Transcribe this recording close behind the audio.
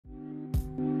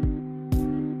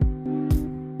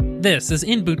This is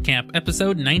In Bootcamp,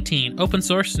 episode 19, Open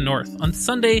Source North, on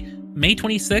Sunday, May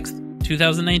 26th,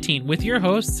 2019, with your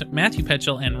hosts, Matthew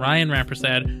Petchel and Ryan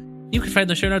Rampersad. You can find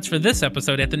the show notes for this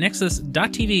episode at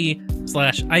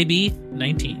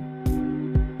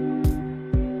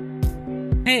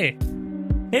thenexus.tv/IB19. Hey.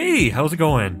 Hey, how's it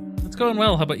going? It's going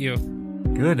well. How about you?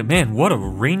 Good. Man, what a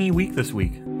rainy week this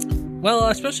week. Well,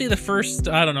 especially the first,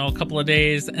 couple of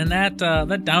days, and that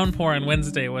downpour on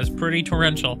Wednesday was pretty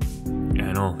torrential. Yeah,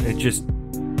 I know. It just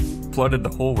flooded the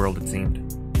whole world, it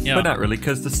seemed. Yeah. But not really,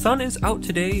 because the sun is out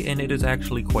today, and it is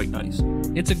actually quite nice.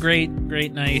 It's a great,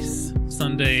 nice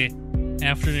Sunday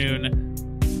afternoon.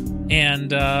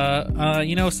 And,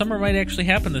 summer might actually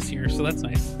happen this year, so that's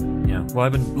nice. Yeah, well,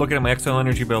 I've been looking at my external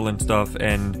energy bill and stuff,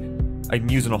 and I'm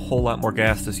using a whole lot more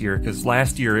gas this year, because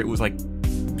last year it was like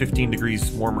 15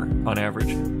 degrees warmer on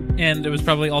average. And it was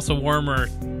probably also warmer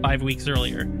 5 weeks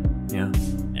earlier. Yeah.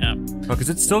 Yeah. Well, because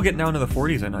it's still getting down to the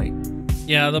 40s at night.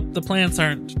 Yeah, the plants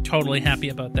aren't totally happy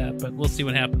about that, but we'll see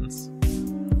what happens.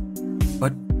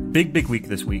 But big week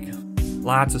this week.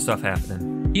 Lots of stuff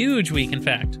happening. Huge week, in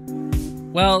fact.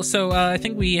 Well, so I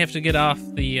think we have to get off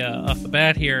the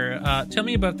bat here. Tell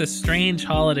me about this strange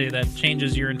holiday that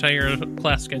changes your entire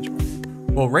class schedule.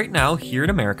 Well, right now, here in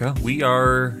America, we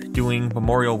are doing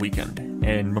Memorial Weekend.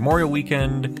 And Memorial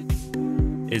Weekend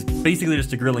is basically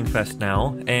just a grilling fest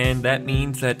now, and that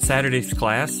means that Saturday's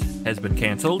class has been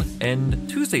canceled, and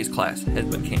Tuesday's class has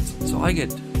been canceled. So I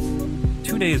get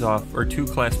 2 days off, or 2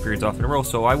 class periods off in a row.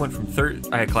 So I went from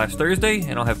I had class Thursday,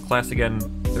 and I'll have class again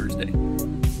Thursday.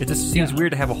 It just seems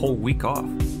weird to have a whole week off.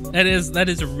 That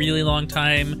is a really long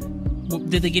time.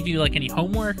 Did they give you any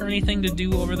homework or anything to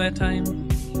do over that time?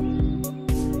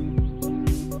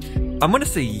 I'm gonna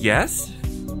say yes,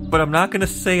 but I'm not gonna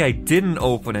say I didn't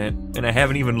open it and I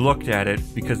haven't even looked at it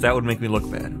because that would make me look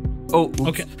bad. Oh, oops.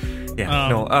 Okay. Yeah,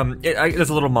 no. There's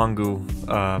a little Mongo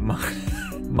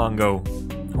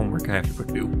homework I have to quick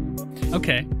do.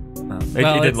 Okay.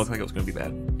 It didn't look like it was gonna be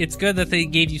bad. It's good that they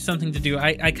gave you something to do.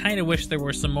 I kind of wish there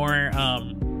were some more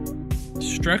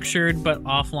structured but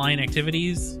offline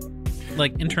activities,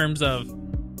 in terms of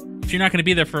if you're not going to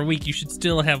be there for a week, you should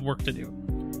still have work to do.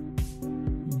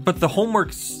 But the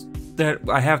homeworks that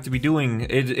I have to be doing,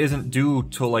 it isn't due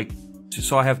till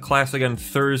so I have class again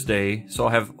Thursday, so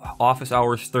I'll have office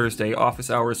hours Thursday,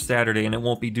 office hours Saturday, and it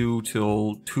won't be due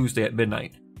till Tuesday at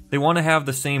midnight. They want to have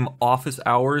the same office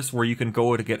hours where you can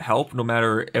go to get help no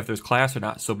matter if there's class or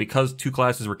not. So because 2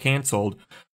 classes were canceled,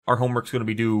 our homework's going to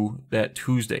be due that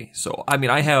Tuesday. So, I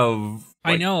have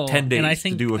 10 days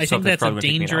to do I think something that's probably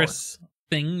a dangerous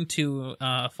thing to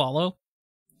follow,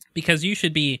 because you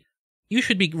should be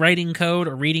writing code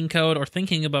or reading code or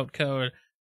thinking about code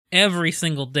every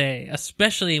single day,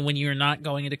 especially when you're not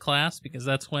going into class, because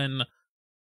that's when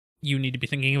you need to be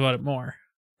thinking about it more.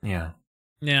 Yeah.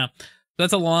 Yeah.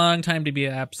 That's a long time to be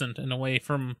absent and away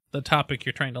from the topic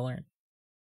you're trying to learn.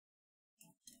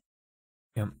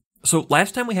 Yeah. So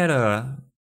last time we had a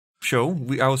show,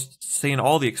 I was saying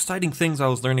all the exciting things I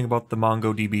was learning about the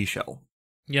MongoDB shell.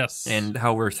 Yes. And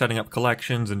how we're setting up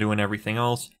collections and doing everything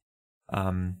else.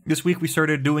 This week we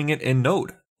started doing it in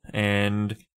Node,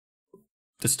 and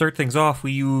to start things off,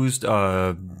 we used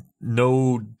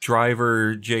Node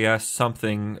driver JS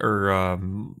something, or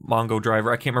Mongo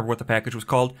driver. I can't remember what the package was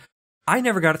called. I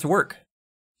never got it to work.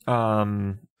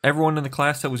 Everyone in the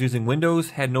class that was using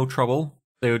Windows had no trouble.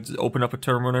 They would open up a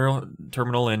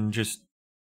terminal and just...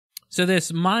 So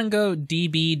this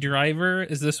MongoDB driver,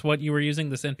 is this what you were using,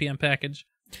 this NPM package?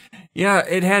 Yeah,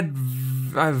 it had...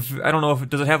 I don't know if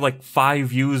does it have 5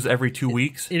 views every 2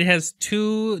 weeks? It has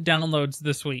 2 downloads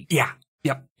this week. Yeah,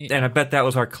 yep. And I bet that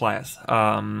was our class.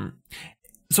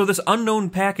 So this unknown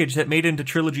package that made into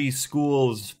Trilogy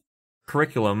School's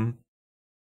curriculum,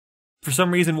 for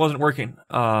some reason, wasn't working.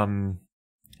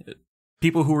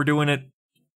 People who were doing it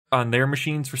on their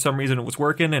machines, for some reason, it was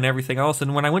working and everything else.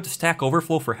 And when I went to Stack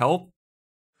Overflow for help,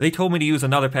 they told me to use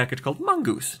another package called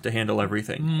Mongoose to handle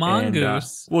everything.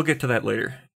 Mongoose. And, we'll get to that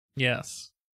later. Yes.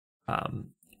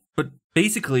 But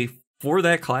basically, for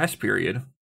that class period,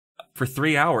 for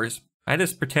 3 hours, I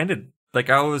just pretended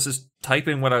I was just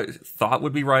typing what I thought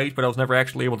would be right, but I was never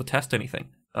actually able to test anything.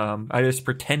 I just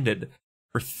pretended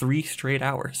for 3 straight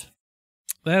hours.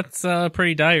 That's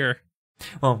pretty dire.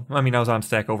 Well, I was on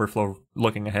Stack Overflow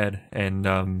looking ahead,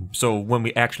 and so when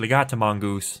we actually got to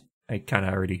Mongoose, I kind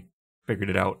of already figured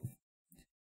it out.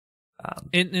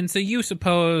 And so you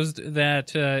supposed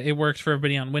that it worked for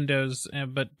everybody on Windows,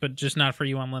 but just not for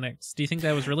you on Linux. Do you think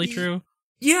that was really true?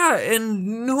 Yeah,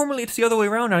 and normally it's the other way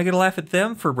around, and I get to laugh at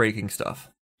them for breaking stuff.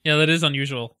 Yeah, that is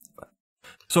unusual.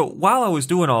 So while I was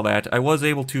doing all that, I was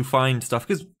able to find stuff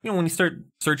because when you start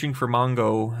searching for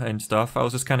Mongo and stuff, I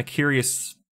was just kind of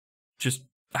curious, just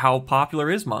how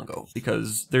popular is Mongo,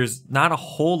 because there's not a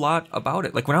whole lot about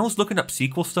it. Like when I was looking up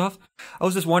SQL stuff, I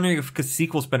was just wondering if because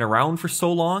SQL's been around for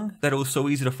so long that it was so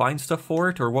easy to find stuff for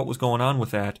it, or what was going on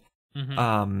with that.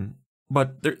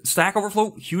 But Stack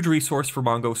Overflow, huge resource for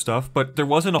Mongo stuff, but there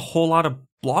wasn't a whole lot of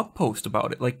blog posts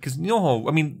about it. Like, because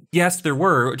yes, there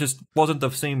were, it just wasn't the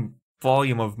same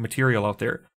volume of material out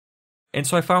there. And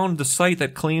so I found the site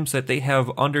that claims that they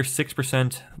have under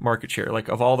 6% market share. Like,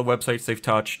 of all the websites they've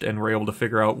touched and were able to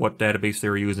figure out what database they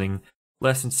were using,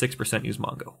 less than 6% use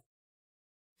Mongo.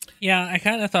 Yeah, I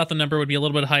kind of thought the number would be a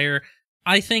little bit higher.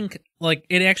 I think, like,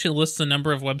 it actually lists the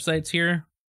number of websites here,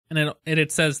 and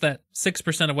it says that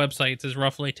 6% of websites is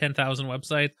roughly 10,000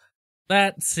 websites.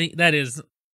 That is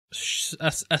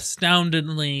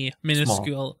astoundingly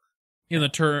minuscule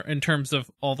in terms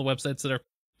of all the websites that are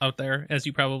out there, as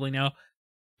you probably know.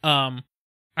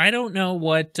 I don't know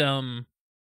what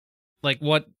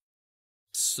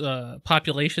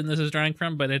population this is drawing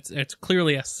from, but it's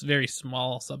clearly a very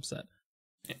small subset.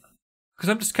 Yeah, because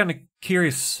I'm just kind of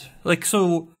curious. Like,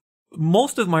 so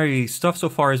most of my stuff so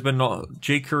far has been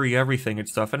jQuery everything and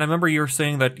stuff, and I remember you were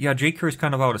saying that jQuery is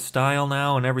kind of out of style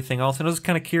now and everything else, and I was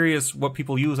kind of curious what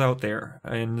people use out there,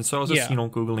 and so I was just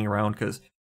Googling around, because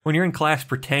when you're in class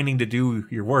pretending to do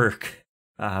your work,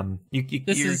 you're kind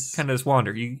of just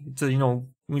wander. When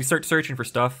you start searching for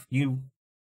stuff, you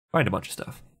find a bunch of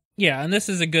stuff. Yeah, and this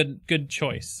is a good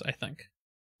choice, I think.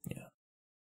 Yeah.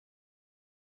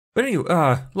 But anyway,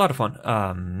 a lot of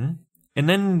fun. And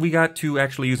then we got to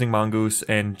actually using Mongoose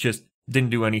and just didn't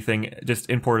do anything, just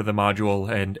imported the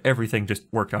module and everything just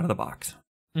worked out of the box.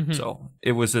 So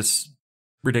it was this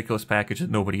ridiculous package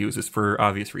that nobody uses for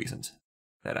obvious reasons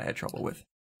that I had trouble with.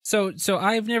 So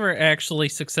I've never actually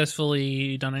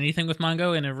successfully done anything with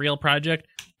Mongo in a real project.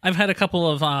 I've had a couple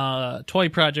of toy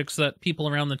projects that people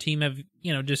around the team have,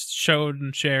 just showed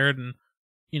and shared and,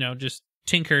 just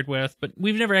tinkered with, but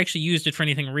we've never actually used it for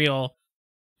anything real.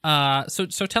 So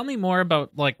tell me more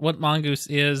about like what Mongoose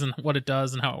is and what it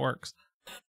does and how it works.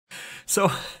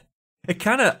 So it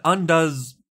kind of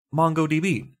undoes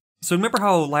MongoDB. So remember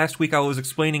how last week I was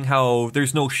explaining how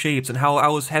there's no shapes and how I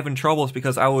was having troubles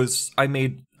because I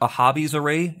made a hobbies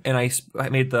array and I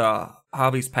made the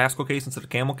hobbies Pascal case instead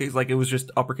of camel case, like it was just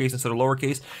uppercase instead of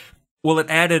lowercase. Well, it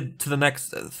added to the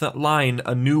next line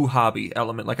a new hobby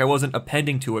element, like I wasn't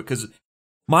appending to it because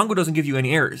Mongo doesn't give you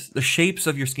any errors. The shapes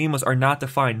of your schemas are not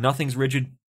defined. Nothing's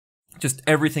rigid. Just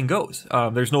everything goes.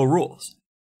 There's no rules.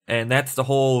 And that's the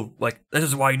whole, like, this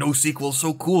is why NoSQL is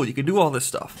so cool. You can do all this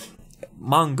stuff.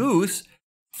 Mongoose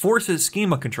forces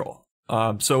schema control.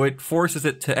 So it forces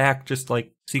it to act just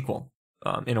like SQL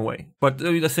in a way. But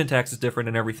the syntax is different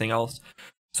and everything else.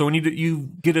 So when you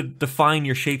get to define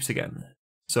your shapes again.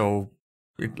 So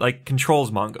it, like, controls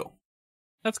Mongo.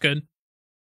 That's good.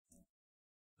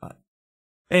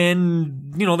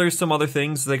 And, there's some other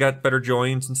things. They got better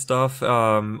joins and stuff.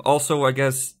 Also, I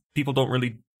guess people don't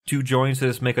really do joins. They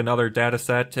just make another data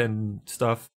set and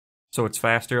stuff, so it's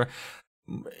faster.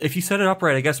 If you set it up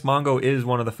right, I guess Mongo is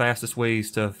one of the fastest ways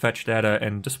to fetch data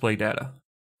and display data.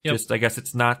 Yep. Just, I guess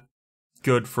it's not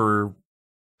good for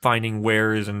finding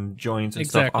wheres and joins and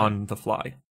stuff on the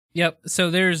fly. Yep.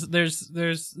 So there's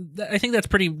I think that's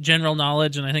pretty general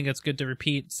knowledge, and I think it's good to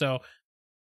repeat. So,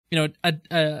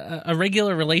 a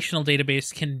regular relational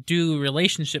database can do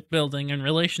relationship building and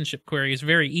relationship queries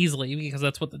very easily because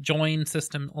that's what the join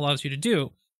system allows you to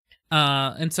do.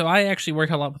 And so I actually work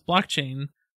a lot with blockchain,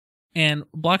 and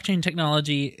blockchain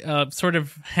technology sort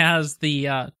of has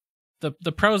the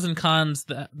pros and cons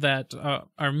that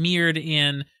are mirrored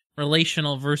in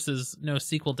relational versus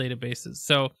NoSQL databases.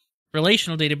 So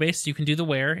relational database, you can do the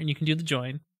where and you can do the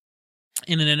join.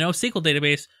 And in a NoSQL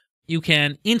database, you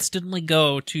can instantly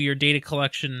go to your data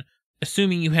collection,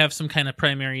 assuming you have some kind of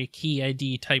primary key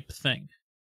ID type thing.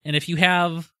 And if you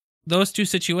have those two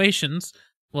situations,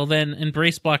 well then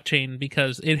embrace blockchain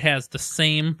because it has the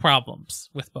same problems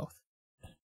with both.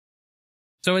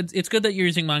 So it's good that you're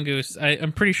using Mongoose.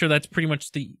 I'm pretty sure that's pretty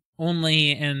much the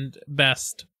only and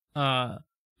best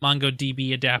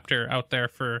MongoDB adapter out there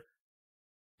for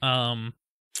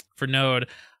Node.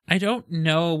 I don't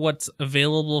know what's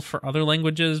available for other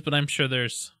languages, but I'm sure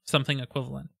there's something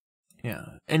equivalent. Yeah.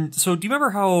 And so do you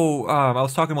remember how I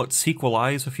was talking about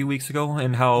Sequelize a few weeks ago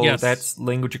and how that's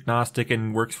language agnostic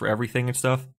and works for everything and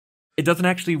stuff? It doesn't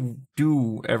actually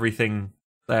do everything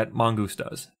that Mongoose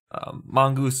does.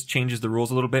 Mongoose changes the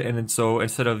rules a little bit, and then so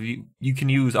instead of you could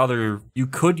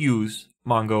use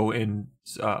Mongo in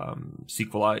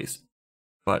Sequelize,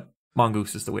 but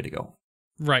Mongoose is the way to go.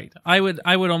 Right. I would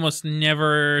almost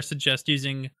never suggest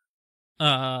using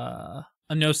a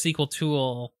NoSQL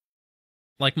tool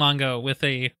like Mongo with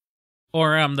a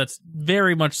ORM that's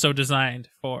very much so designed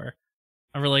for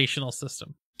a relational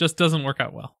system. Just doesn't work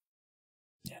out well.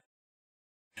 Yeah.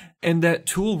 And that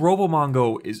tool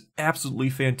RoboMongo is absolutely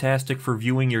fantastic for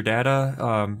viewing your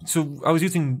data. So I was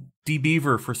using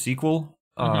dbeaver for SQL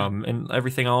and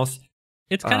everything else.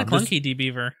 It's kind of clunky,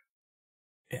 dbeaver.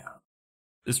 Yeah.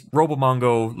 This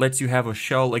RoboMongo lets you have a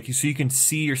shell, so you can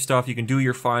see your stuff, you can do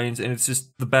your finds, and it's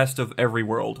just the best of every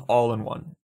world, all in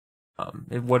one.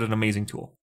 What an amazing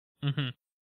tool. Mm-hmm.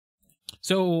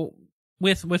 So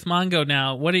with Mongo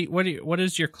now, what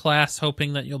is your class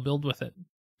hoping that you'll build with it?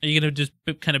 Are you going to just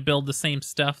kind of build the same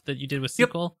stuff that you did with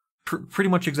SQL? Yep. Pretty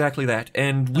much exactly that.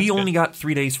 And we only got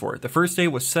 3 days for it. The first day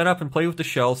was set up and play with the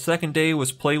shell. Second day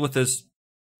was play with this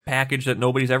package that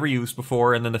nobody's ever used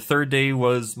before. And then the third day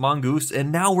was Mongoose.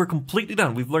 And now we're completely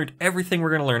done. We've learned everything we're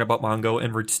going to learn about Mongo.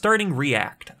 And we're starting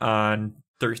React on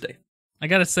Thursday. I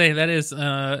got to say, that is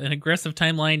an aggressive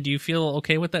timeline. Do you feel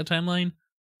okay with that timeline?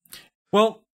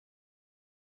 Well,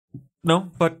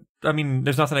 no, but I mean,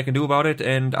 there's nothing I can do about it,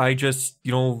 and I just,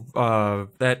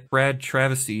 that Brad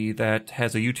Travesty that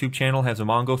has a YouTube channel has a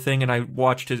Mongo thing, and I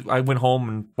went home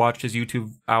and watched his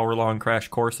YouTube hour-long crash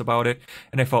course about it,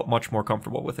 and I felt much more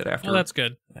comfortable with it after. Oh, that's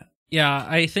good. Yeah,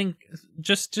 I think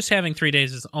just having 3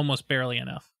 days is almost barely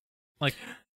enough. But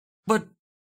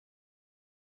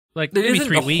there maybe isn't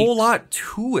 3 a weeks. whole lot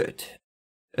to it.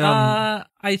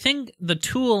 I think the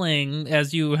tooling,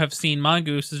 as you have seen,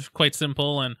 Mongoose is quite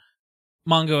simple, and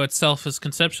Mongo itself is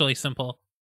conceptually simple,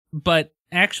 but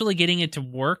actually getting it to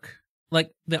work,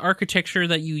 like the architecture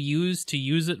that you use to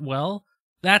use it well,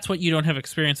 that's what you don't have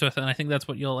experience with, and I think that's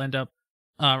what you'll end up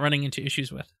running into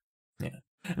issues with. Yeah.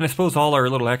 And I suppose all our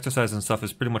little exercise and stuff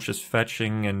is pretty much just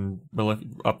fetching and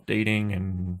updating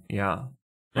and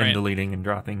and deleting and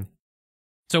dropping.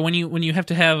 So when you have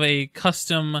to have a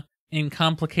custom and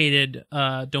complicated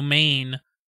domain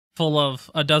full of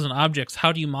a dozen objects,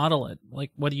 how do you model it?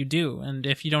 What do you do? And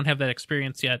if you don't have that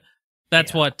experience yet,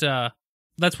 that's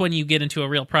that's when you get into a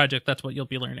real project. That's what you'll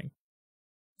be learning.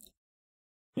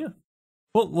 Yeah.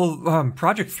 Well,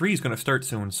 Project 3 is going to start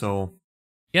soon, so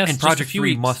yes, and Project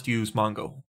 3 must use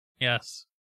Mongo. Yes.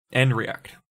 And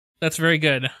React. That's very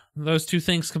good. Those two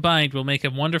things combined will make a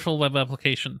wonderful web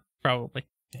application, probably.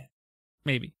 Yeah.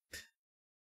 Maybe.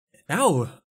 Now,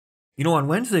 on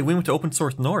Wednesday we went to Open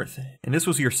Source North, and this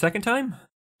was your second time?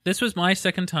 This was my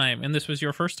second time, and this was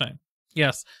your first time.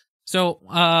 Yes. So,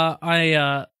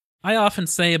 I often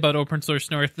say about Open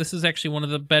Source North, this is actually one of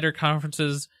the better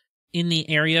conferences in the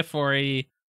area for a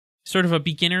sort of a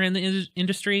beginner in the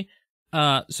industry.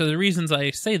 So the reasons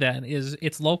I say that is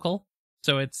it's local.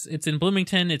 So it's in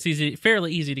Bloomington. It's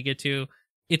fairly easy to get to.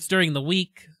 It's during the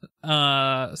week.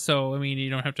 So, I mean,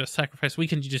 you don't have to sacrifice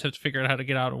weekends. You just have to figure out how to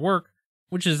get out of work,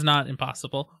 which is not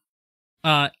impossible.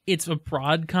 It's a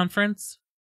broad conference.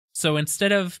 So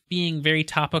instead of being very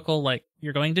topical, like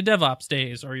you're going to DevOps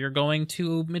days or you're going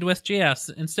to Midwest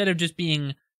JS, instead of just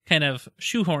being kind of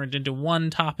shoehorned into one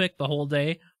topic the whole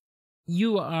day,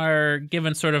 you are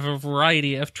given sort of a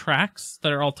variety of tracks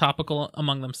that are all topical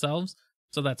among themselves.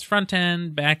 So that's front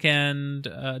end, back end,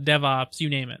 DevOps, you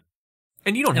name it.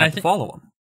 And you don't have to follow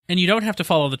them. And you don't have to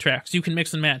follow the tracks. You can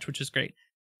mix and match, which is great.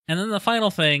 And then the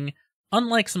final thing,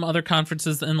 unlike some other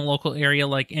conferences in the local area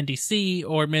like NDC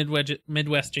or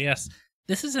Midwest JS,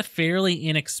 this is a fairly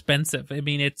inexpensive. I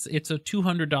mean, it's a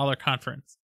 $200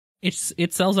 conference.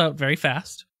 It sells out very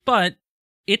fast, but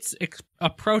it's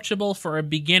approachable for a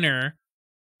beginner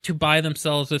to buy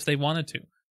themselves if they wanted to.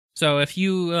 So if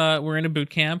you were in a boot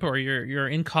camp or you're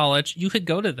in college, you could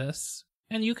go to this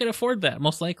and you could afford that,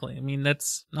 most likely. I mean,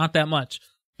 that's not that much.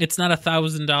 It's not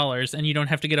 $1,000 and you don't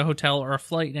have to get a hotel or a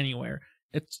flight anywhere.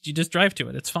 You just drive to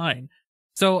it. It's fine.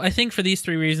 So I think for these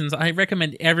three reasons, I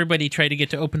recommend everybody try to get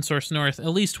to Open Source North at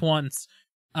least once,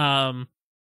 in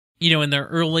their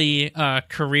early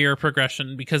career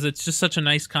progression, because it's just such a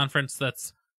nice conference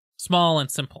that's small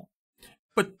and simple.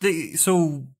 But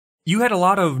so you had a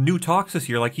lot of new talks this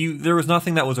year. There was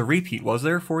nothing that was a repeat, was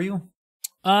there, for you?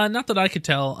 Not that I could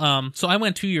tell. So I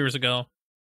went 2 years ago,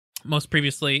 most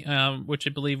previously, which I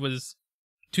believe was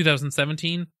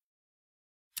 2017.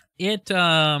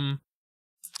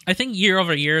 I think year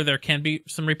over year there can be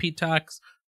some repeat talks.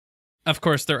 Of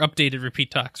course, they're updated repeat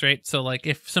talks, right? So, like,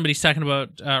 if somebody's talking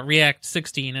about React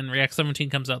 16 and React 17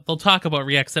 comes out, they'll talk about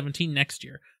React 17 next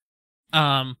year.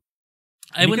 I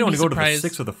wouldn't be surprised. You can only go to the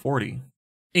 6 of the 40.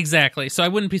 Exactly. So I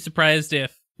wouldn't be surprised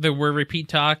if there were repeat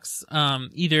talks.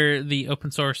 Either the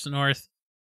Open Source North,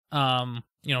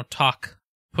 talk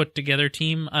put together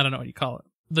team. I don't know what you call it.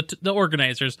 the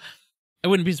organizers, I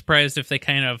wouldn't be surprised if they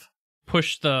kind of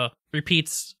push the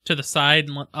repeats to the side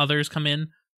and let others come in.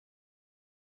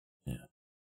 Yeah.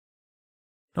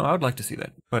 No, I would like to see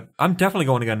that, but I'm definitely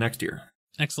going again next year.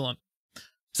 Excellent.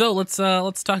 So let's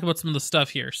talk about some of the stuff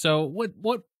here. So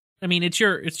what I mean, it's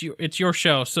your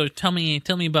show. So tell me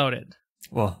about it.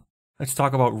 Well, let's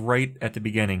talk about right at the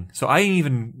beginning. So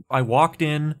I walked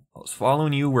in, I was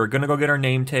following you, we're gonna go get our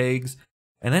name tags,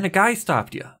 and then a guy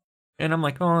stopped you. And I'm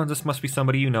like, oh, this must be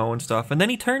somebody you know and stuff. And then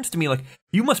he turns to me like,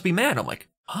 you must be mad. I'm like,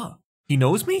 huh, he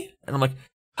knows me? And I'm like,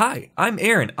 hi, I'm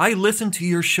Aaron. I listen to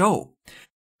your show.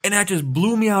 And that just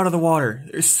blew me out of the water.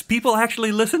 There's people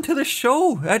actually listen to the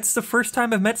show. That's the first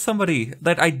time I've met somebody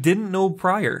that I didn't know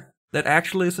prior that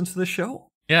actually listens to the show.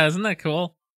 Yeah, isn't that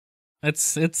cool?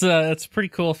 It's a pretty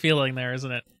cool feeling there,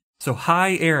 isn't it? So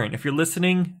hi, Aaron. If you're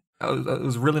listening, it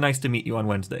was really nice to meet you on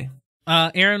Wednesday.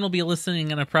 Aaron will be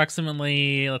listening in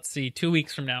approximately, 2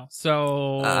 weeks from now.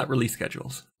 So release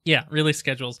schedules. Yeah, release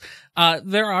schedules.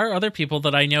 There are other people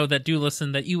that I know that do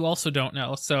listen that you also don't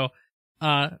know. So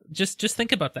just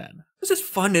think about that. This is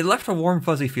fun. It left a warm,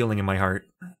 fuzzy feeling in my heart.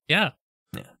 Yeah.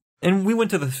 Yeah. And we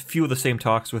went to the few of the same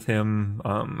talks with him.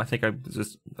 I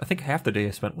think half the day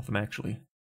I spent with him actually.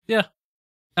 Yeah.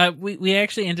 We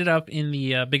actually ended up in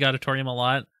the big auditorium a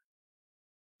lot.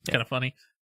 It's kind of funny.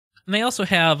 And they also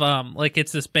have,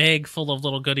 it's this bag full of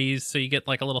little goodies, so you get,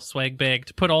 a little swag bag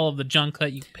to put all of the junk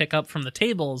that you pick up from the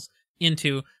tables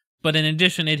into, but in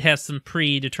addition, it has some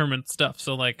predetermined stuff,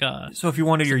 so, So if you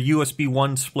wanted your USB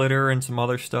 1 splitter and some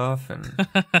other stuff, and...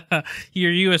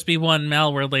 your USB 1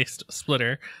 malware-laced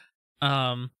splitter.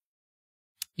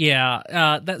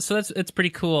 It's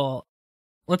pretty cool.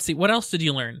 Let's see, what else did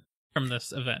you learn from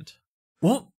this event?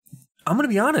 Well, I'm gonna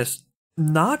be honest,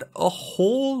 not a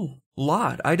whole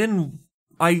lot. Plus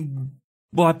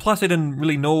I didn't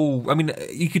really know. I mean,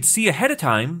 you could see ahead of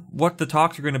time what the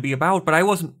talks are going to be about, but I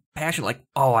wasn't passionate like,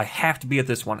 oh, I have to be at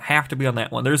this one, have to be on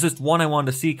that one. There's just one I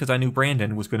wanted to see because I knew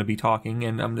Brandon was going to be talking,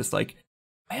 and I'm just like,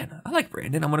 man, I like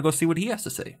Brandon. I'm going to go see what he has to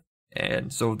say.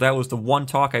 And so that was the one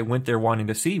talk I went there wanting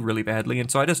to see really badly,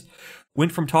 and so I just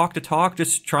went from talk to talk,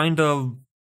 just trying to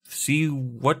see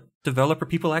what developer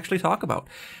people actually talk about.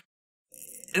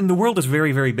 And the world is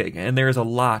very, very big, and there is a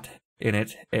lot in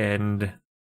it, and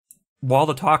while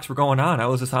the talks were going on, I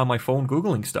was just on my phone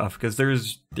Googling stuff, because they're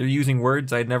using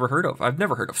words I'd never heard of. I've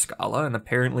never heard of Scala, and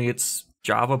apparently it's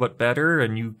Java but better,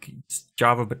 and it's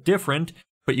Java but different,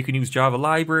 but you can use Java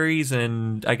libraries,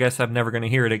 and I guess I'm never going to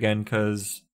hear it again,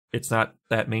 because it's not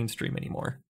that mainstream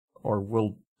anymore. Or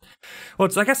will... Well,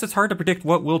 I guess it's hard to predict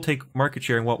what will take market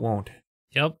share and what won't.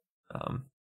 Yep.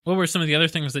 What were some of the other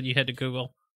things that you had to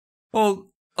Google? Well,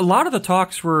 a lot of the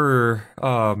talks were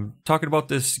talking about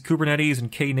this Kubernetes and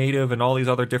Knative and all these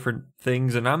other different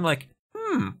things, and I'm like,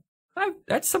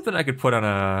 that's something I could put on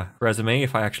a resume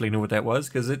if I actually knew what that was,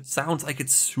 because it sounds like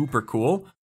it's super cool.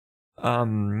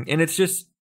 And it's just,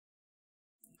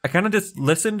 I kind of just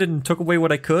listened and took away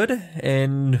what I could,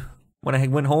 and when I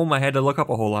went home, I had to look up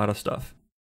a whole lot of stuff.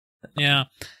 Yeah,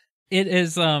 it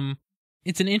is.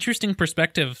 It's an interesting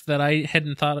perspective that I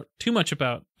hadn't thought too much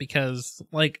about, because,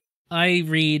 I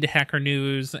read Hacker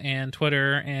News and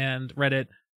Twitter and Reddit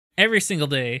every single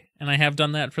day, and I have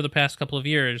done that for the past couple of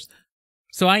years.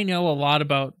 So I know a lot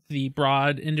about the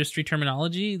broad industry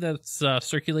terminology that's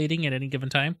circulating at any given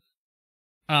time.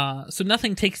 So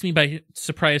nothing takes me by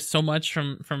surprise so much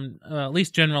from at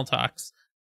least general talks.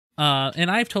 And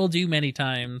I've told you many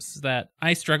times that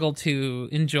I struggle to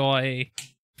enjoy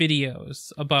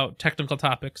videos about technical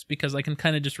topics because I can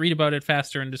kind of just read about it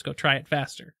faster and just go try it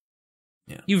faster.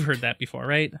 Yeah. You've heard that before,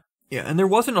 right? Yeah, and there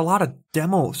wasn't a lot of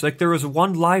demos. There was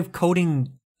one live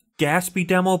coding Gatsby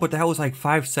demo, but that was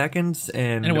 5 seconds.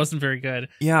 And it wasn't very good.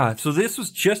 Yeah, so this was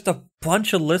just a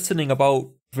bunch of listening about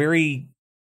very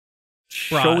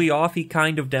showy-offy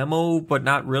kind of demo, but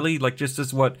not really. This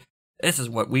is what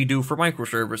we do for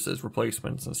microservices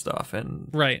replacements and stuff. And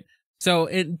right. So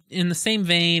in the same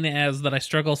vein as that I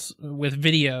struggle with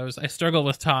videos, I struggle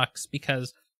with talks,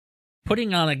 because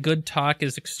putting on a good talk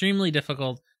is extremely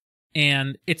difficult,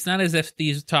 and it's not as if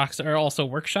these talks are also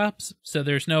workshops, so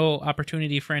there's no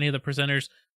opportunity for any of the presenters,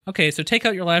 okay, so take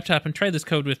out your laptop and try this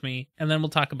code with me, and then we'll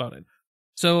talk about it.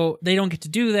 So they don't get to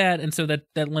do that, and so that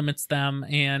limits them,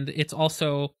 and it's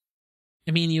also,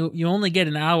 I mean, you only get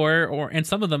an hour, and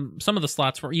some of the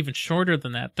slots were even shorter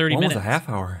than that, 30 minutes. Almost a half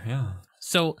hour, yeah.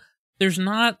 So there's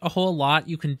not a whole lot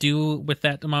you can do with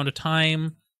that amount of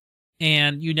time,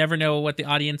 and you never know what the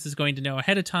audience is going to know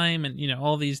ahead of time, and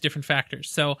all these different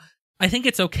factors. So I think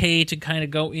it's okay to kind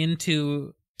of go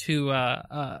into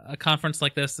a conference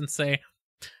like this and say,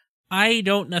 I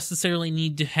don't necessarily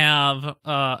need to have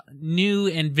new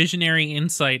and visionary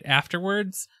insight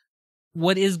afterwards.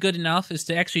 What is good enough is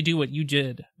to actually do what you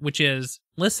did, which is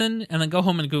listen and then go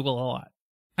home and Google a lot.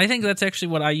 I think that's actually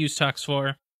what I use talks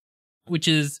for, which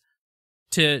is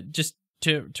to just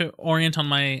to orient on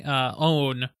my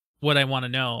own what I want to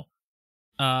know.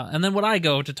 And then what I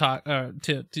go to talk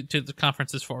to the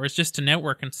conferences for is just to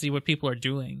network and see what people are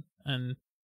doing and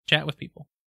chat with people.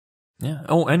 Yeah.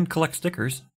 Oh, and collect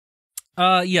stickers.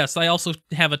 Yes, I also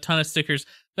have a ton of stickers.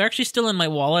 They're actually still in my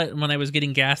wallet. When I was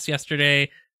getting gas yesterday,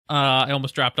 I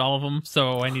almost dropped all of them,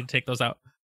 so I need to take those out.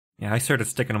 Yeah, I started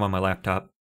sticking them on my laptop.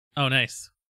 Oh, nice.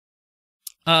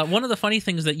 One of the funny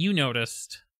things that you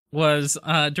noticed was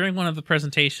during one of the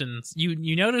presentations,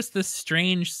 you noticed this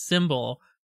strange symbol,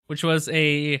 which was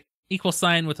a equal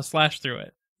sign with a slash through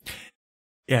it.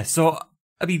 Yeah, so,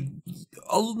 I mean,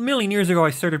 a million years ago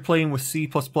I started playing with C++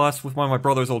 with one of my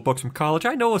brother's old books from college.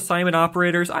 I know assignment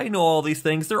operators, I know all these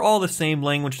things. They're all the same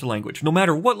language to language. No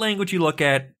matter what language you look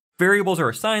at, variables are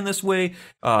assigned this way,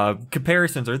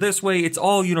 comparisons are this way, it's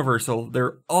all universal.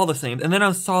 They're all the same. And then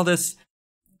I saw this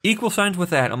equal signs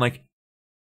with that. I'm like,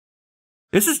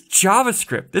 this is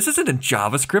JavaScript. This isn't in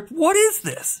JavaScript. What is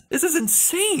this? This is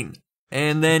insane.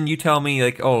 And then you tell me,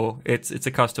 like, oh, it's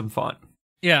a custom font.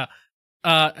 Yeah.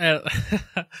 And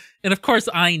of course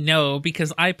I know,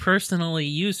 because I personally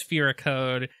use Fira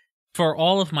code for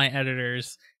all of my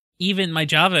editors, even my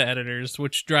Java editors,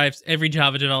 which drives every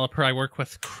Java developer I work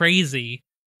with crazy,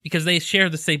 because they share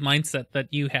the same mindset that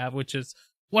you have, which is,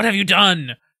 what have you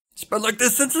done? It's been like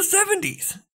this since the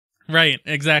 70s. Right,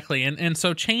 exactly. And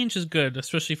so change is good,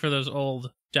 especially for those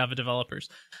old Java developers.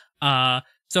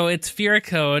 So it's Fira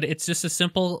code. It's just a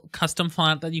simple custom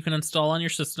font that you can install on your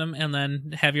system and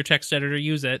then have your text editor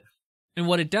use it. And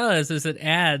what it does is it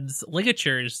adds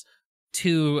ligatures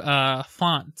to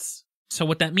fonts. So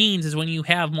what that means is when you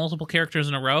have multiple characters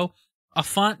in a row, a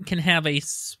font can have a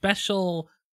special,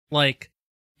 like,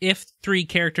 if 3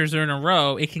 characters are in a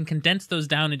row, it can condense those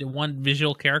down into one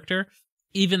visual character,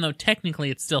 even though technically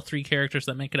it's still 3 characters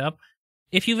that make it up.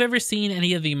 If you've ever seen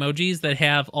any of the emojis that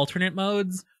have alternate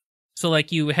modes, so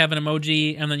like you have an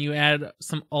emoji and then you add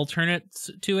some alternates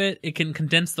to it, it can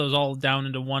condense those all down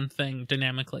into one thing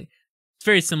dynamically. It's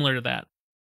very similar to that.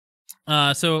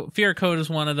 So Fira code is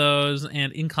one of those,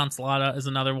 and Inconsolata is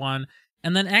another one.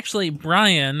 And then actually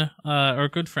Brian, our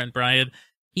good friend Brian,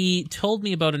 he told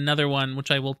me about another one,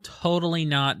 which I will totally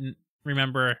not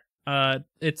remember.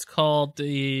 It's called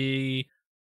the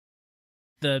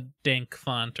Dank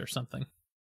font or something,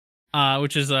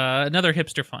 which is another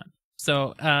hipster font.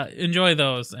 So enjoy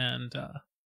those and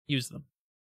use them.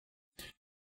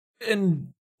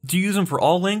 And do you use them for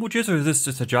all languages, or is this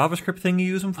just a JavaScript thing you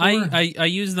use them for? I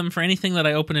use them for anything that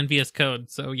I open in VS Code,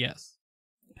 so yes.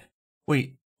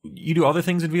 Wait, you do other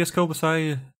things in VS Code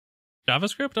besides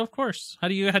JavaScript? Of course. How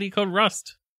do you code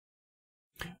Rust?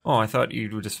 Oh, I thought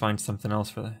you would just find something else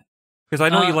for that. Because I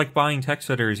know you like buying text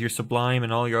editors, your Sublime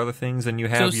and all your other things, and you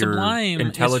have your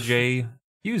IntelliJ.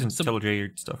 You use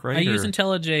IntelliJ stuff, right? I use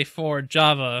IntelliJ for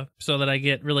Java so that I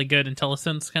get really good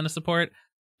IntelliSense kind of support.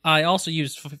 I also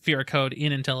use Fira code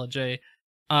in IntelliJ.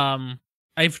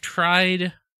 I've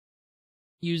tried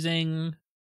using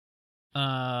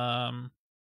the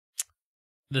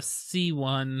C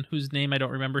one, whose name I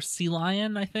don't remember, Sea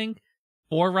Lion, I think,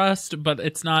 for Rust, but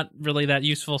it's not really that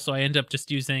useful, so I end up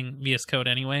just using VS Code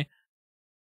anyway.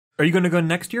 Are you going to go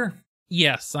next year?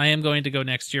 Yes, I am going to go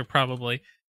next year, probably.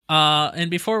 And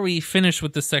before we finish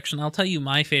with this section, I'll tell you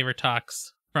my favorite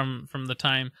talks from the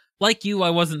time. Like you, I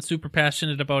wasn't super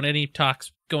passionate about any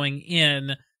talks going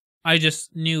in. I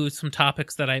just knew some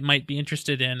topics that I might be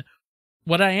interested in.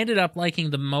 What I ended up liking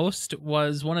the most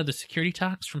was one of the security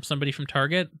talks from somebody from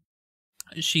Target.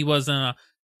 She was an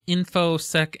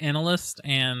InfoSec analyst,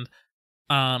 and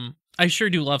I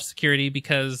sure do love security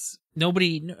because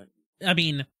very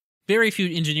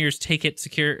few engineers take it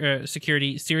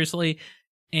security seriously.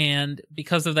 And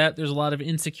because of that, there's a lot of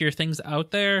insecure things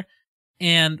out there.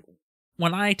 And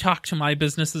when I talk to my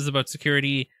businesses about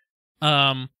security,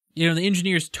 the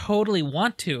engineers totally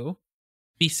want to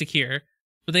be secure,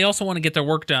 but they also want to get their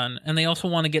work done, and they also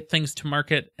want to get things to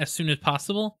market as soon as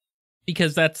possible,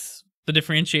 because that's the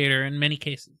differentiator in many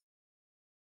cases.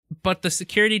 But the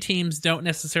security teams don't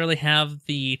necessarily have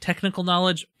the technical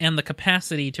knowledge and the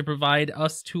capacity to provide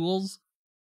us tools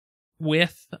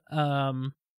with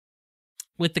the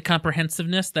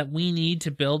comprehensiveness that we need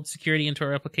to build security into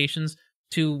our applications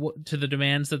to the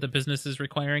demands that the business is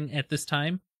requiring at this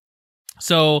time.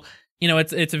 So,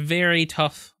 it's a very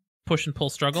tough push and pull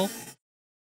struggle.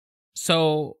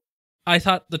 So I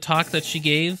thought the talk that she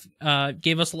gave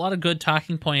us a lot of good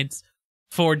talking points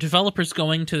for developers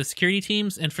going to the security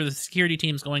teams and for the security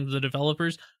teams going to the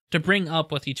developers to bring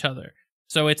up with each other.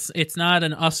 So it's not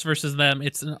an us versus them,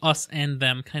 it's an us and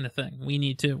them kind of thing. We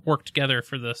need to work together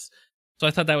for this. So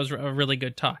I thought that was a really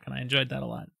good talk, and I enjoyed that a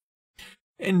lot.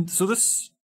 And so this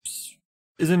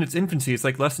is in its infancy. It's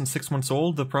like less than 6 months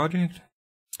old, the project?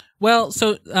 Well,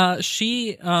 so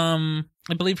she, I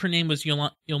believe her name was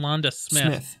Yolanda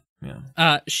Smith.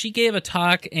 Yeah. She gave a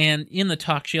talk, and in the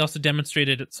talk, she also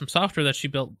demonstrated some software that she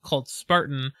built called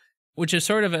Spartan, which is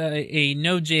sort of a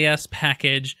Node.js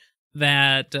package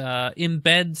that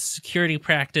embeds security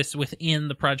practice within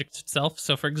the project itself.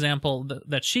 So, for example,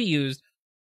 that she used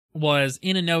was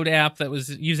in a Node app that was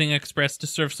using Express to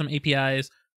serve some APIs.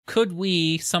 Could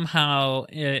we somehow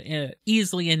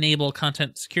easily enable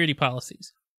content security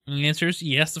policies? And the answer is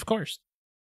yes, of course.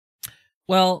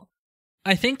 Well,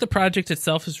 I think the project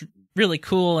itself is really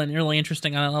cool and really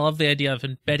interesting. I love the idea of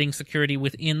embedding security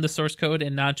within the source code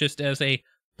and not just as a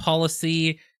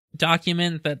policy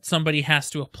document that somebody has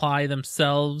to apply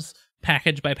themselves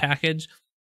package by package.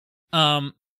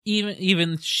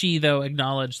 Even she, though,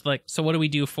 acknowledged, like, so what do we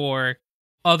do for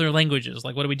other languages?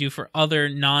 Like, what do we do for other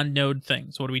non-Node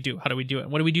things? What do we do? How do we do it?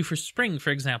 What do we do for Spring,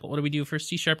 for example? What do we do for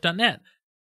C#.NET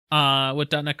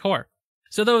with .NET Core?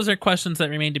 So those are questions that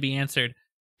remain to be answered.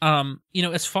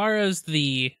 As far as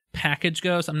the package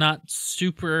goes, I'm not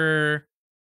super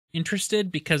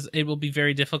interested because it will be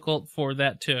very difficult for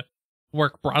that to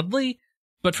work broadly.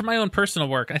 But for my own personal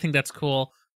work, I think that's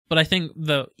cool. But I think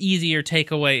the easier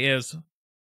takeaway is,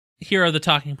 here are the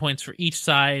talking points for each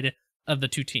side of the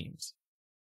two teams.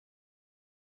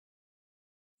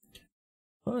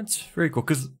 Well, that's very cool,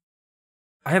 because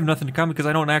I have nothing to comment because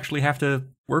I don't actually have to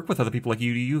work with other people like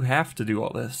you. You have to do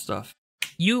all this stuff.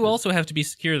 You also have to be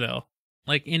secure, though.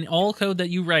 Like, in all code that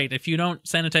you write, if you don't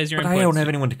sanitize your inputs... But I don't have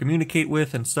anyone to communicate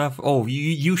with and stuff. Oh,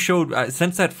 you showed...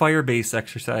 since that Firebase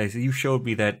exercise, you showed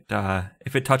me that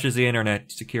if it touches the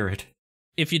internet, secure it.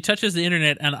 If it touches the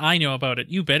internet and I know about it,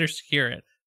 you better secure it.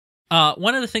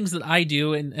 One of the things that I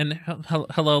do, and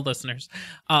hello, listeners,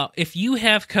 if you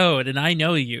have code and I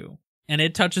know you, and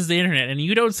it touches the internet, and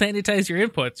you don't sanitize your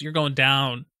inputs, you're going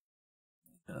down.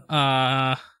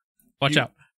 Watch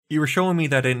out. You were showing me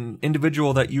that an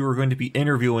individual that you were going to be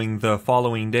interviewing the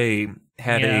following day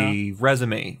had a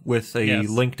resume with a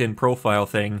LinkedIn profile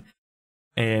thing,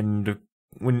 and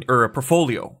or a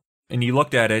portfolio, and you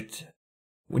looked at it.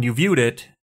 When you viewed it,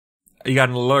 you got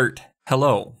an alert,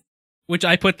 hello. Which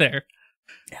I put there.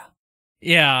 Yeah.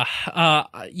 Yeah.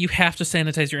 You have to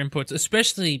sanitize your inputs,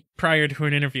 especially prior to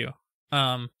an interview.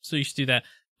 So you should do that.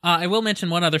 I will mention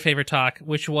one other favorite talk,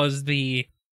 which was the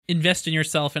invest in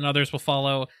yourself and others will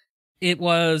follow. It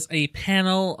was a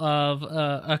panel of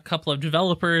a couple of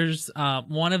developers.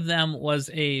 One of them was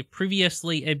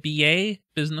previously a BA,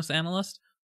 business analyst.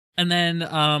 And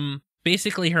then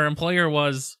basically her employer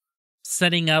was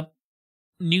setting up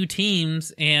new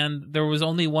teams, and there was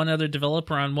only one other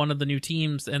developer on one of the new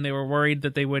teams, and they were worried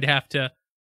that they would have to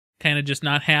kind of just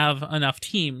not have enough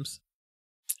teams.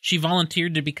 She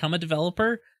volunteered to become a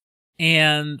developer,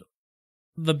 and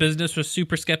the business was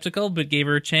super skeptical, but gave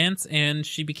her a chance, and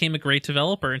she became a great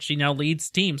developer, and she now leads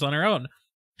teams on her own.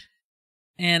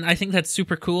 And I think that's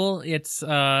super cool. It's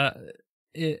I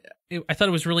thought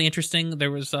it was really interesting.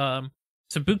 There was some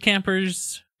boot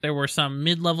campers. There were some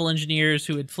mid-level engineers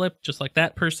who had flipped, just like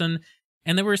that person.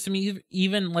 And there were some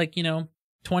even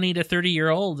 20 to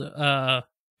 30-year-old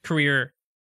career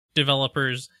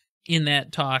developers in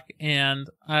that talk. And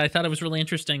I thought it was really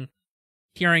interesting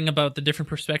hearing about the different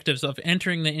perspectives of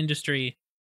entering the industry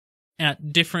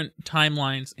at different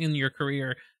timelines in your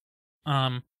career.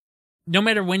 No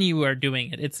matter when you are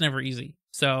doing it, it's never easy.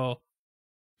 So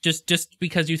just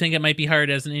because you think it might be hard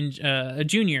as a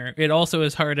junior, it also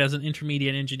is hard as an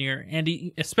intermediate engineer, and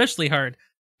especially hard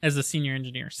as a senior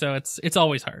engineer. So it's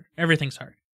always hard. Everything's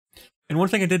hard. And one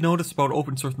thing I did notice about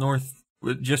Open Source North,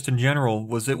 just in general,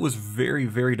 was it was very,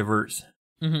 very diverse.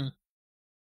 Mm-hmm.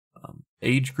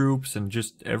 Age groups and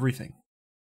just everything.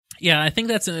 Yeah, I think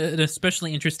that's an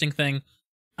especially interesting thing.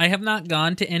 I have not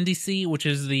gone to NDC, which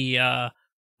is the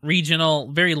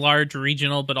regional, very large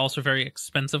regional, but also very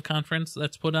expensive conference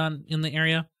that's put on in the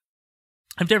area.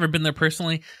 I've never been there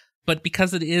personally, but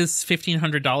because it is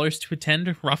 $1,500 to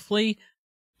attend, roughly,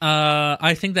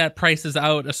 I think that prices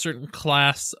out a certain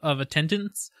class of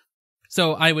attendance.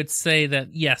 So I would say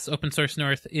that, yes, Open Source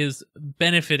North is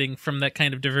benefiting from that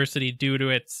kind of diversity due to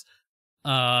its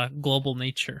global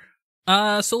nature.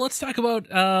 So let's talk about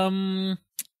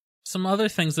some other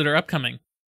things that are upcoming.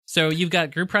 So you've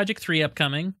got Group Project 3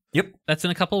 upcoming. Yep. That's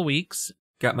in a couple of weeks.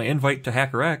 got my invite to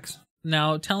HackerX.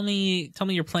 Now, tell me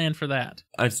your plan for that.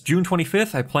 It's June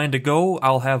 25th. I plan to go.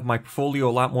 I'll have my portfolio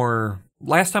a lot more.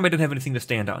 Last time I didn't have anything to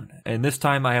stand on, and this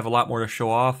time I have a lot more to show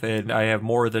off, and I have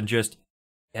more than just,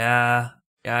 I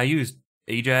used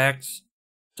Ajax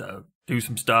to do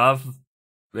some stuff,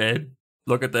 and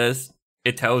look at this.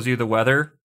 It tells you the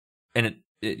weather, and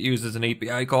it uses an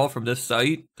API call from this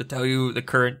site to tell you the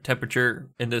current temperature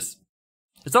in this.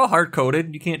 It's all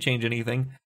hard-coded. You can't change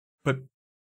anything, but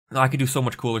I can do so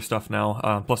much cooler stuff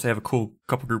now. Plus, I have a cool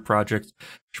couple group projects.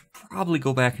 Should probably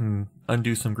go back and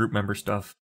undo some group member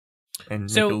stuff and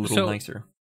make it a little nicer.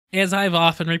 As I've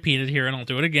often repeated here, and I'll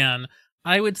do it again,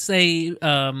 I would say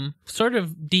sort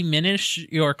of diminish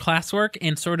your classwork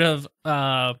and sort of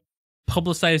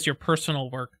publicize your personal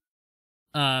work,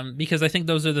 because I think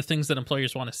those are the things that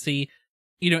employers want to see.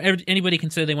 Anybody can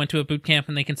say they went to a boot camp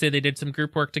and they can say they did some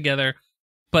group work together,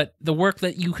 but the work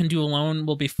that you can do alone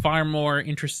will be far more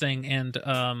interesting and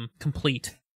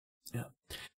complete. Yeah,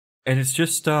 and it's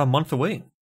just a month away.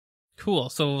 Cool.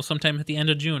 So sometime at the end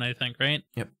of June, I think, right?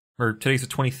 Yep. Or today's the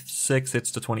 26th,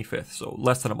 it's the 25th, so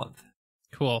less than a month.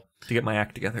 Cool. To get my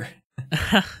act together.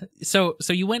 So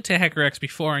you went to HackerX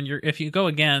before, and if you go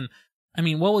again, I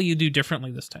mean, what will you do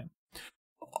differently this time?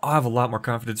 I have a lot more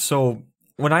confidence. So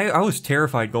when I was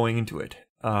terrified going into it,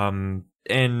 and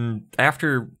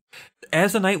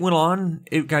as the night went on,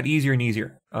 it got easier and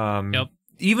easier. Yep.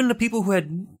 Even the people who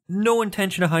had no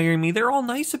intention of hiring me, they're all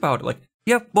nice about it. Like,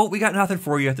 yep, well, we got nothing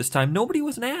for you at this time. Nobody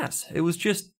was an ass. It was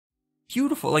just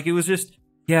beautiful. Like, it was just,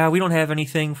 yeah, we don't have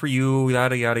anything for you,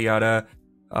 yada, yada, yada.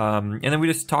 And then we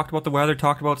just talked about the weather,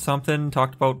 talked about something,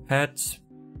 talked about pets,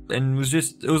 and it was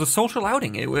a social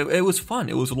outing. It was fun.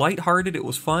 It was lighthearted. It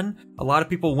was fun. A lot of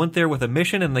people went there with a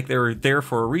mission and like they were there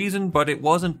for a reason, but it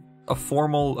wasn't a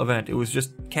formal event. It was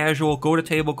just casual, go to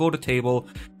table,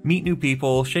 meet new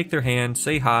people, shake their hand,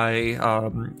 say hi,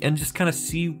 and just kind of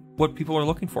see what people are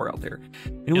looking for out there.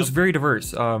 And it was very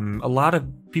diverse. A lot of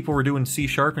people were doing C#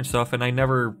 and stuff, and I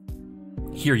never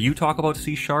hear you talk about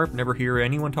C#, never hear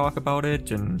anyone talk about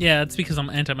it. And yeah, it's because I'm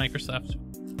anti-Microsoft.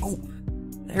 Oh,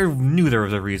 I knew there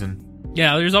was a reason.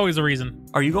 Yeah, there's always a reason.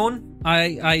 Are you going?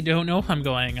 I don't know if I'm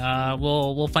going.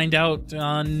 We'll find out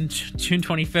on June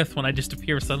 25th when I just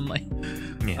appear suddenly.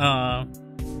 Yeah.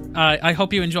 I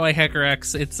hope you enjoy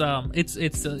HackerX. It's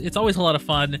always a lot of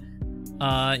fun.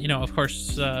 Of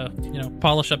course,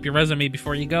 polish up your resume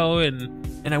before you go,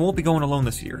 and I won't be going alone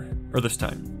this year or this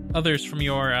time. Others from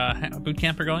your boot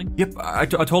camp are going? Yep, I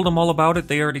told them all about it.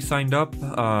 They already signed up.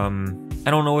 I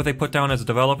don't know what they put down as a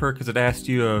developer because it asked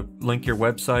you to link your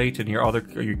website and your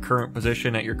current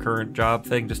position at your current job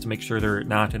thing just to make sure they're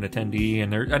not an attendee.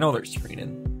 And I know they're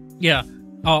screening. Yeah.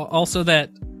 Also,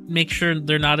 that make sure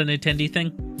they're not an attendee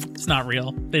thing. It's not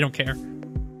real. They don't care.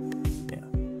 Yeah.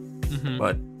 Mm-hmm.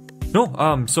 But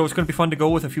no. So it's going to be fun to go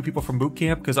with a few people from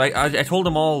Bootcamp because I told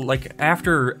them all like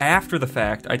after the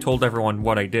fact. I told everyone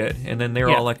what I did, and then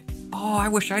they're all like, "Oh, I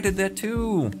wish I did that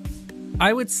too."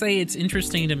 I would say it's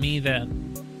interesting to me that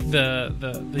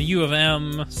the U of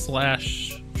M /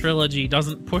 trilogy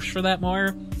doesn't push for that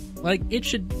more. Like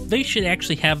they should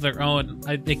actually have their own.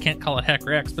 They can't call it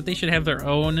HackerX, but they should have their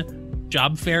own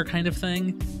job fair kind of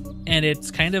thing. And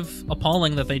it's kind of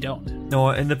appalling that they don't. No,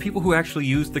 and the people who actually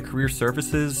use the career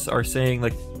services are saying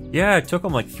like, yeah, it took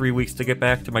them like 3 weeks to get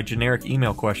back to my generic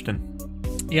email question.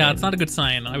 Yeah, it's not a good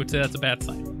sign. I would say that's a bad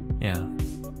sign. Yeah.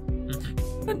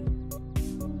 And,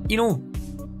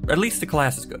 at least the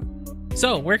class is good.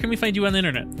 So, where can we find you on the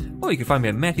internet? Well, you can find me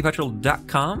at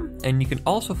MatthewPetrol.com, and you can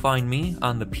also find me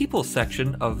on the people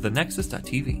section of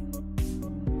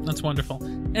thenexus.tv. That's wonderful.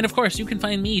 And of course, you can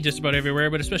find me just about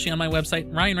everywhere, but especially on my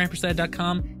website,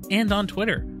 RyanRampersad.com, and on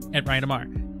Twitter at RyanMR.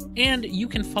 And you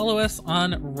can follow us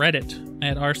on Reddit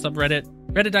at our subreddit,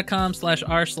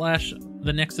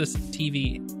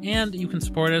 reddit.com/r/thenexustv. And you can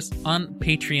support us on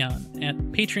Patreon at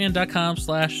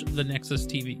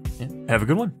patreon.com/thenexustv. Yeah. Have a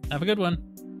good one. Have a good one.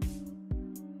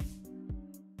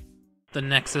 The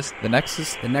Nexus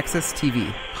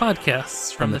TV.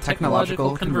 Podcasts from the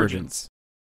Technological Convergence.